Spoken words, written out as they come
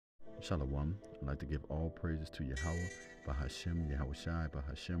Shalom. I'd like to give all praises to Yahweh, Bahashem, Yahweh Shai,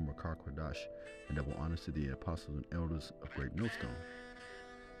 Bahashem, Rakar Kodash, and double honors to the apostles and elders of Great Millstone.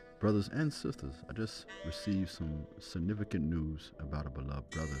 Brothers and sisters, I just received some significant news about a beloved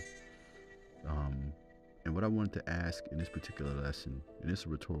brother. And what I wanted to ask in this particular lesson, and it's a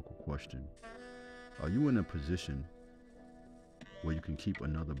rhetorical question, are you in a position where you can keep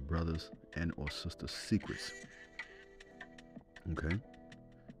another brother's and or sister's secrets? Okay?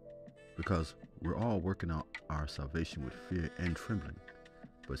 Because we're all working out our salvation with fear and trembling.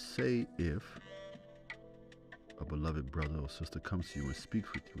 But say if a beloved brother or sister comes to you and speaks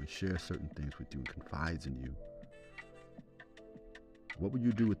with you and shares certain things with you and confides in you, what would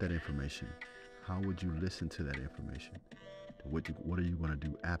you do with that information? How would you listen to that information? What are you going to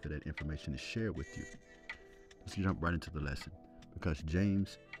do after that information is shared with you? Let's jump right into the lesson. Because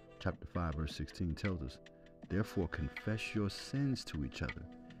James chapter 5 verse 16 tells us, therefore confess your sins to each other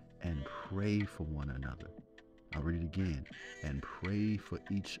and pray for one another. I'll read it again. And pray for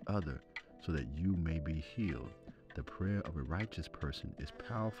each other so that you may be healed. The prayer of a righteous person is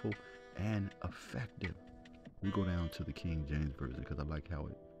powerful and effective. We go down to the King James Version because I like how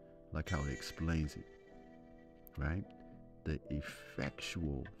it explains it. Right? The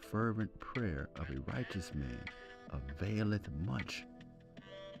effectual, fervent prayer of a righteous man availeth much.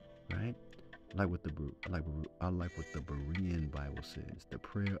 Right? I like what the Berean Bible says. The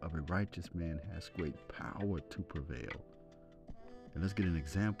prayer of a righteous man has great power to prevail. And let's get an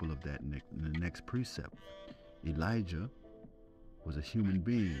example of that in the next precept. Elijah was a human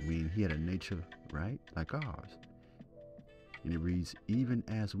being, meaning he had a nature, right, like ours. And it reads, even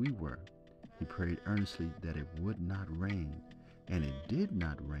as we were, he prayed earnestly that it would not rain. And it did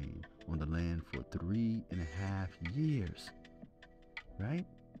not rain on the land for 3.5 years. Right?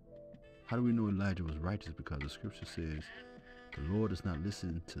 How do we know Elijah was righteous? Because the scripture says, the Lord does not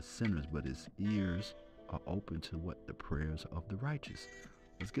listen to sinners, but his ears are open to what? The prayers of the righteous.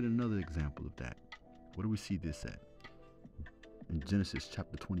 Let's get another example of that. Where do we see this at? In Genesis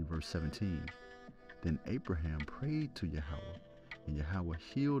chapter 20, verse 17. Then Abraham prayed to Yahweh, and Yahweh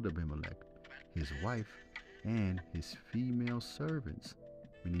healed Abimelech, his wife, and his female servants,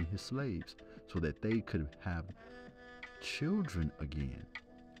 meaning his slaves, so that they could have children again.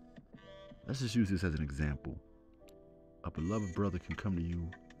 Let's just use this as an example. A beloved brother can come to you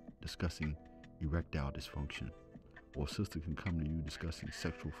discussing erectile dysfunction, or a sister can come to you discussing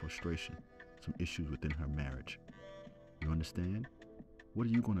sexual frustration, some issues within her marriage. You understand? What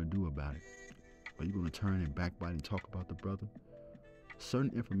are you going to do about it? Are you going to turn and backbite and talk about the brother?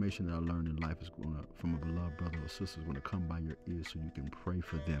 Certain information that I learned in life is from a beloved brother or sister is going to come by your ears so you can pray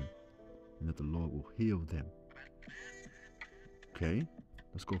for them and that the Lord will heal them. Okay?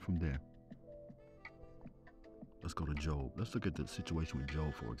 Let's go from there. Let's go to Job. Let's look at the situation with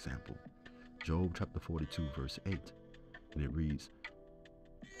Job, for example. Job chapter 42, verse 8. And it reads,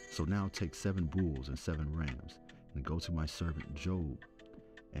 so now take 7 bulls and 7 rams, and go to my servant Job,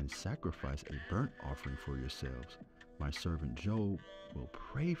 and sacrifice a burnt offering for yourselves. My servant Job will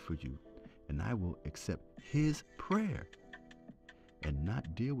pray for you, and I will accept his prayer, and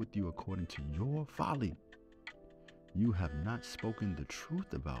not deal with you according to your folly. You have not spoken the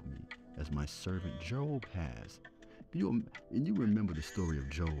truth about me, as my servant Job has. And you remember the story of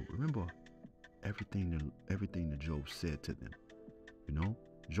Job. Remember everything that Job said to them. You know,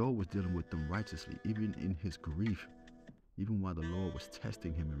 Job was dealing with them righteously, even in his grief, even while the Lord was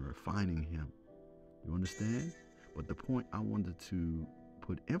testing him and refining him. You understand? But the point I wanted to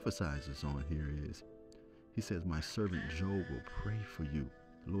put emphasis on here is, he says, my servant Job will pray for you.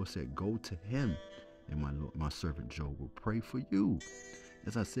 The Lord said, go to him, and my servant Job will pray for you.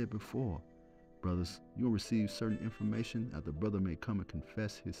 As I said before, brothers, you'll receive certain information that the brother may come and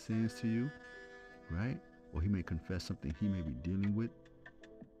confess his sins to you, right? Or he may confess something he may be dealing with,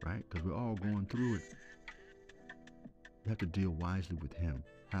 right? Because we're all going through it. You have to deal wisely with him,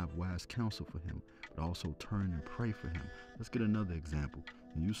 have wise counsel for him, but also turn and pray for him. Let's get another example.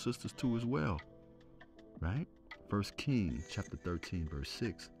 And you sisters too as well, right? 1 Kings chapter 13, verse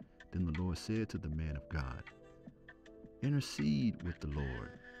 6. Then the Lord said to the man of God, intercede with the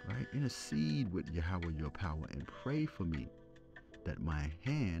Lord, right? Intercede with Yahweh your power and pray for me that my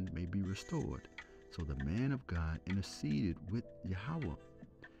hand may be restored. So the man of God interceded with Yahweh,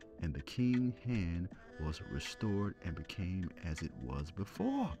 and the king's hand was restored and became as it was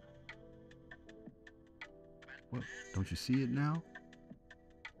before. Well, don't you see it now?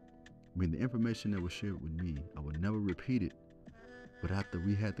 I mean, the information that was shared with me, I would never repeat it. But after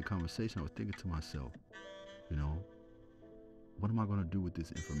we had the conversation, I was thinking to myself, you know, what am I going to do with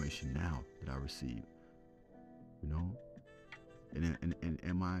this information now that I received? You know, and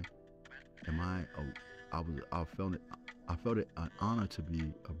am I Am I? I felt it an honor to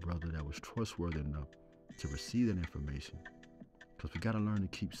be a brother that was trustworthy enough to receive that information. Because we got to learn to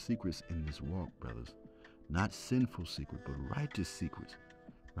keep secrets in this walk, brothers. Not sinful secrets, but righteous secrets.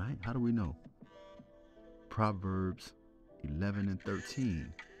 Right? How do we know? Proverbs 11 and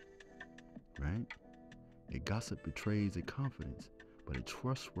 13. Right? A gossip betrays a confidence, but a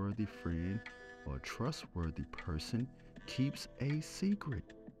trustworthy friend or a trustworthy person keeps a secret.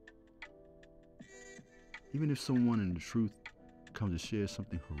 Even if someone in the truth comes to share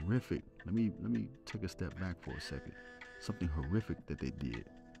something horrific, let me take a step back for a second. Something horrific that they did.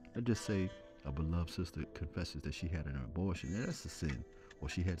 Let's just say a beloved sister confesses that she had an abortion. Yeah, that's a sin. Or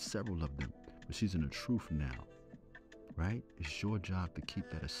she had several of them, but she's in the truth now. Right? It's your job to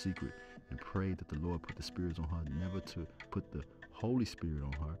keep that a secret and pray that the Lord put the spirits on her, never to put the Holy Spirit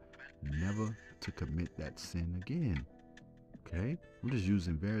on her, never to commit that sin again. Okay? I'm just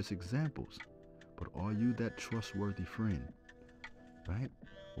using various examples. But are you that trustworthy friend? Right?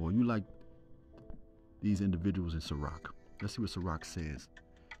 Or are you like these individuals in Sirach? Let's see what Sirach says.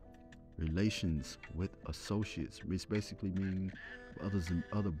 Relations with associates, which basically means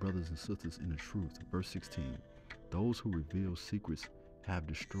other brothers and sisters in the truth. Verse 16. Those who reveal secrets have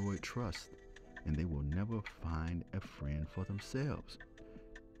destroyed trust, and they will never find a friend for themselves.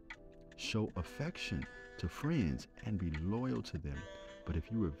 Show affection to friends and be loyal to them. But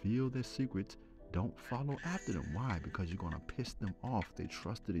if you reveal their secrets, don't follow after them. Why? Because you're going to piss them off. They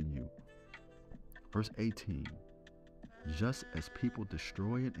trusted in you. Verse 18. Just as people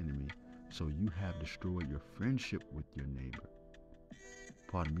destroy an enemy, so you have destroyed your friendship with your neighbor.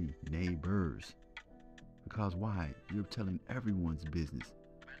 Pardon me, neighbors. Because why? You're telling everyone's business.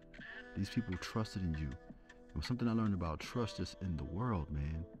 These people trusted in you. It was something I learned about trust just in the world,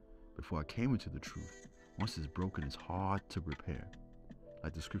 man, before I came into the truth. Once it's broken, it's hard to repair.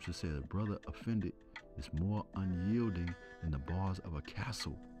 Like the scripture says, a brother offended is more unyielding than the bars of a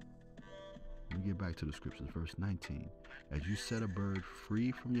castle. Let me get back to the scriptures. Verse 19. As you set a bird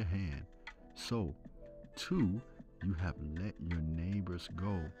free from your hand, so too you have let your neighbors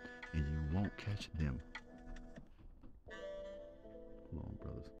go, and you won't catch them. Hold on,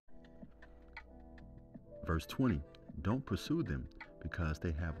 brothers. Verse 20. Don't pursue them, because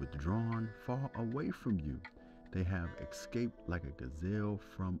they have withdrawn far away from you. They have escaped like a gazelle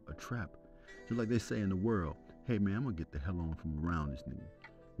from a trap. Just like they say in the world, hey man, I'm gonna get the hell on from around this nigga.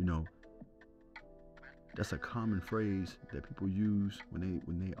 You know, that's a common phrase that people use when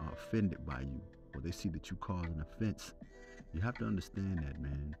they are offended by you, or they see that you cause an offense. You have to understand that,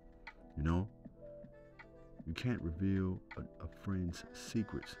 man. You know, you can't reveal a friend's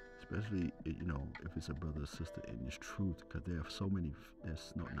secrets, especially, you know, if it's a brother or sister in this truth, because there are so many.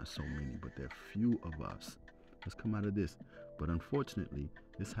 There's not so many, but there are few of us. Let's come out of this. But unfortunately,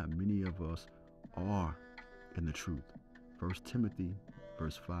 this is how many of us are in the truth. 1 Timothy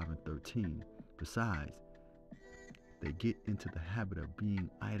verse 5 and 13. Besides, they get into the habit of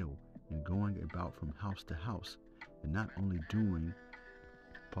being idle and going about from house to house, and not only do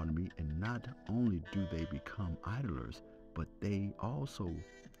they become idlers, but they also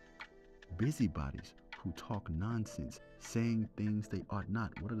busybodies who talk nonsense, saying things they ought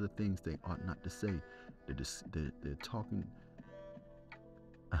not. What are the things they ought not to say? They're talking.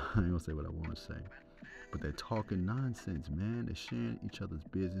 I ain't gonna say what I want to say, but they're talking nonsense, man. They're sharing each other's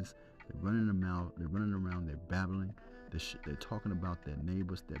business. They're running them out. They're running around. They're babbling. They're talking about their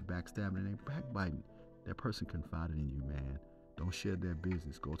neighbors. They're backstabbing and they're backbiting. That person confided in you, man. Don't share their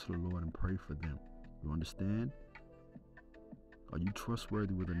business. Go to the Lord and pray for them. You understand? Are you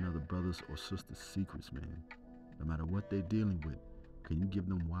trustworthy with another brother's or sister's secrets, man? No matter what they're dealing with, can you give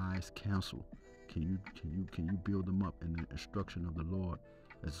them wise counsel? Can you build them up in the instruction of the Lord?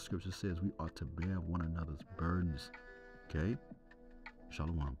 As the scripture says, we ought to bear one another's burdens. Okay?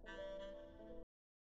 Shalom.